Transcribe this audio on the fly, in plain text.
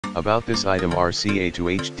About this item: RCA to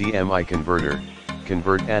HDMI converter.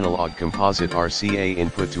 Convert analog composite RCA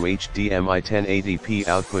input to HDMI 1080p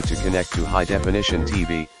output to connect to high-definition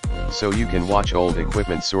TV, so you can watch old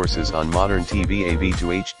equipment sources on modern TV. AV to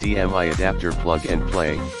HDMI adapter plug and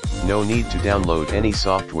play. No need to download any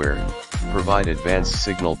software. Provide advanced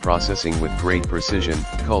signal processing with great precision,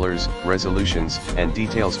 colors, resolutions, and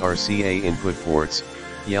details. RCA input ports: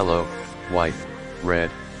 yellow, white,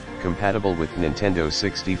 red. Compatible with Nintendo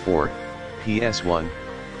 64, PS1,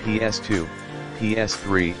 PS2,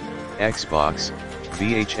 PS3, Xbox,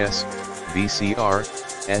 VHS, VCR,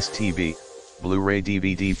 STV, Blu-ray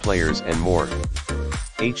DVD players and more.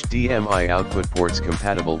 HDMI output ports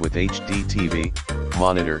compatible with HD TV,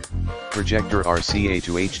 monitor, projector. RCA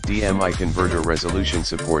to HDMI converter resolution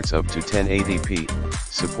supports up to 1080p,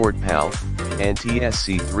 support PAL,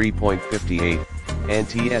 NTSC 3.58,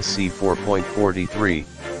 NTSC 4.43,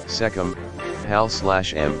 SECOM,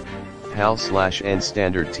 PAL/M, PAL/N.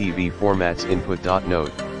 Standard TV formats. Input.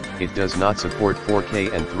 Note: it does not support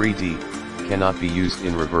 4K and 3D, cannot be used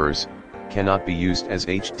in reverse, cannot be used as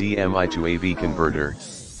HDMI to AV converter.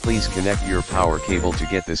 Please connect your power cable to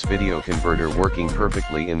get this video converter working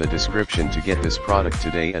perfectly. In the description to get this product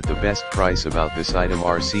today at the best price. About this item: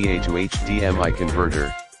 RCA to HDMI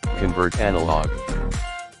converter. Convert analog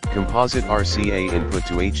composite RCA input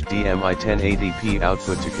to HDMI 1080p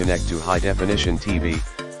output to connect to high-definition TV,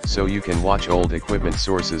 so you can watch old equipment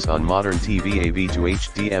sources on modern TV. AV to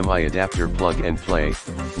HDMI adapter plug and play.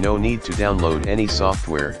 No need to download any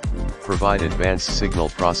software. Provide advanced signal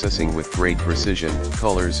processing with great precision,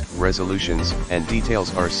 colors, resolutions, and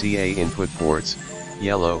details. RCA input ports: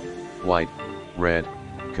 yellow, white, red.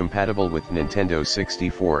 Compatible with Nintendo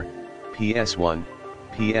 64, PS1,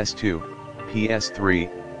 PS2, PS3,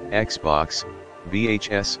 Xbox,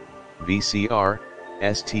 VHS, VCR,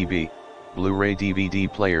 STV, Blu-ray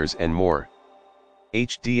DVD players and more.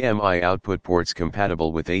 HDMI output ports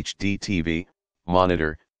compatible with HD TV,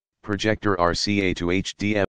 monitor, projector. RCA to HDMI